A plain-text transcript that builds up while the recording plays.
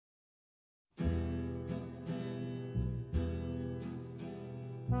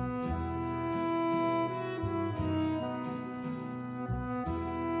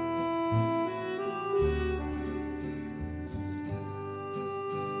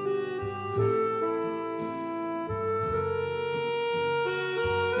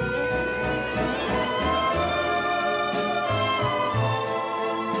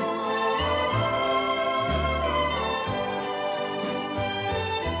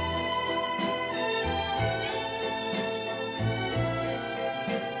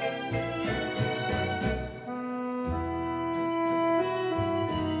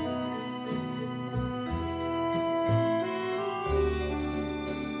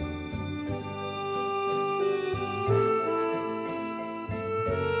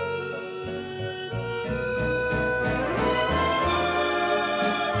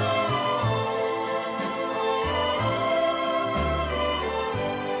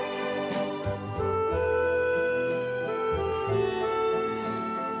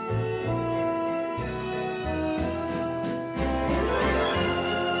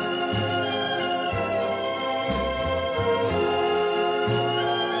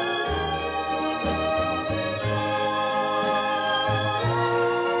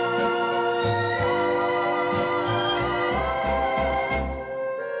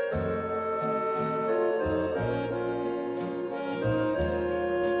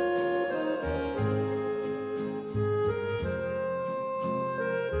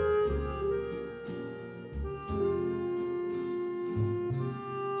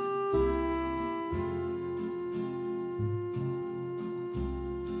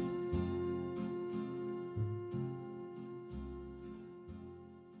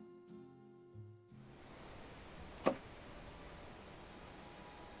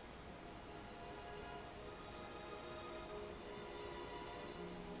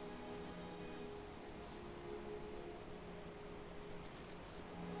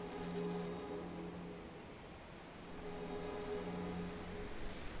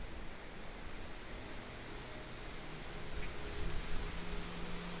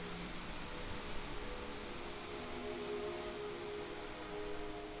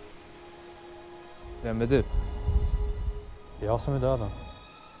Vem är du? Det är jag som är döden.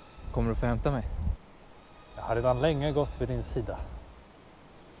 Kommer du få hämta mig? Jag har redan länge gått vid din sida.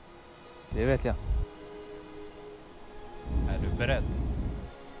 Det vet jag. Är du beredd?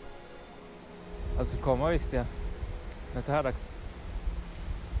 Alltså komma visste jag. Men så här dags.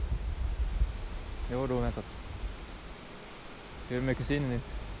 Jo, då väntat. Hur är med kusinen nu?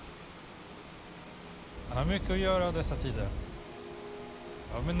 Han har mycket att göra dessa tider.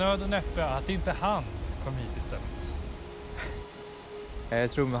 Ja, med nöd och näppe att inte han kom hit istället.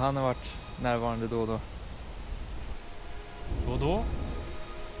 Jag tror att han har varit närvarande då och då. Då och då?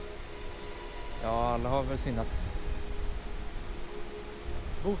 Ja, alla har väl sinnat.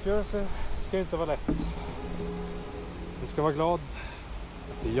 Botgörelse ska inte vara lätt. Du ska vara glad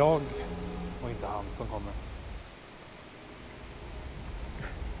att det är jag och inte han som kommer.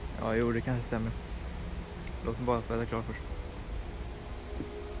 Ja, jo, det kanske stämmer. Låt mig bara få det klart först.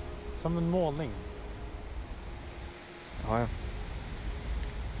 Som en målning. Ja.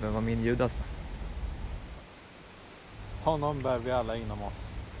 Vem var min Judas då? Honom bär vi alla inom oss.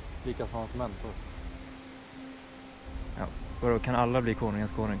 Lika som hans mentor. Ja, vadå, kan alla bli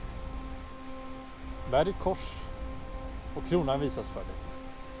konungens konung? Bär ditt kors och kronan visas för dig.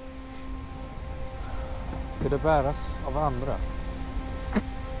 Se det bäras av andra.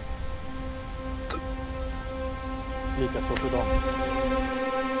 Likaså för dem.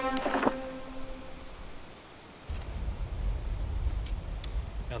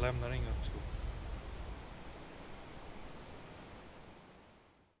 Jag lämnar ingen